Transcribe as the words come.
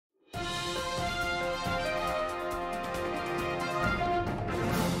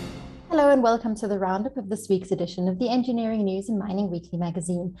And welcome to the roundup of this week's edition of the Engineering News and Mining Weekly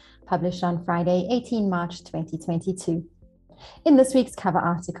magazine, published on Friday, 18 March 2022. In this week's cover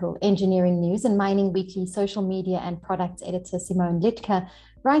article, Engineering News and Mining Weekly social media and products editor Simone Litka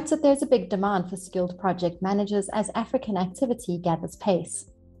writes that there's a big demand for skilled project managers as African activity gathers pace.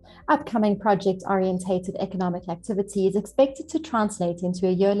 Upcoming project-orientated economic activity is expected to translate into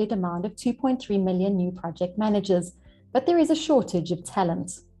a yearly demand of 2.3 million new project managers, but there is a shortage of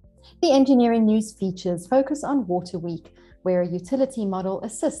talent. The Engineering News features focus on Water Week, where a utility model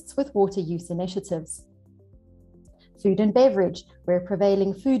assists with water use initiatives. Food and beverage, where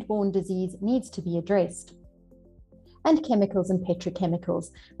prevailing foodborne disease needs to be addressed. And chemicals and petrochemicals,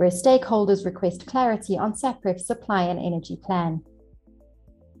 where stakeholders request clarity on SAPREF's supply and energy plan.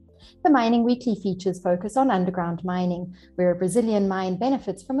 The Mining Weekly features focus on underground mining, where a Brazilian mine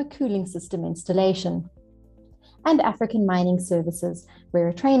benefits from a cooling system installation. And African Mining Services, where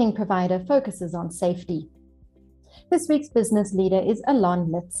a training provider focuses on safety. This week's business leader is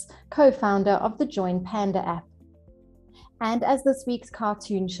Alon Litz, co-founder of the Join Panda app. And as this week's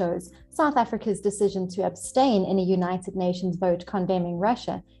cartoon shows, South Africa's decision to abstain in a United Nations vote condemning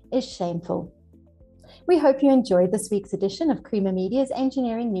Russia is shameful. We hope you enjoyed this week's edition of Creamer Media's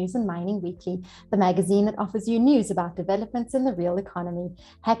Engineering News and Mining Weekly, the magazine that offers you news about developments in the real economy.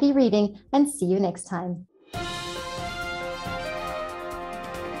 Happy reading and see you next time.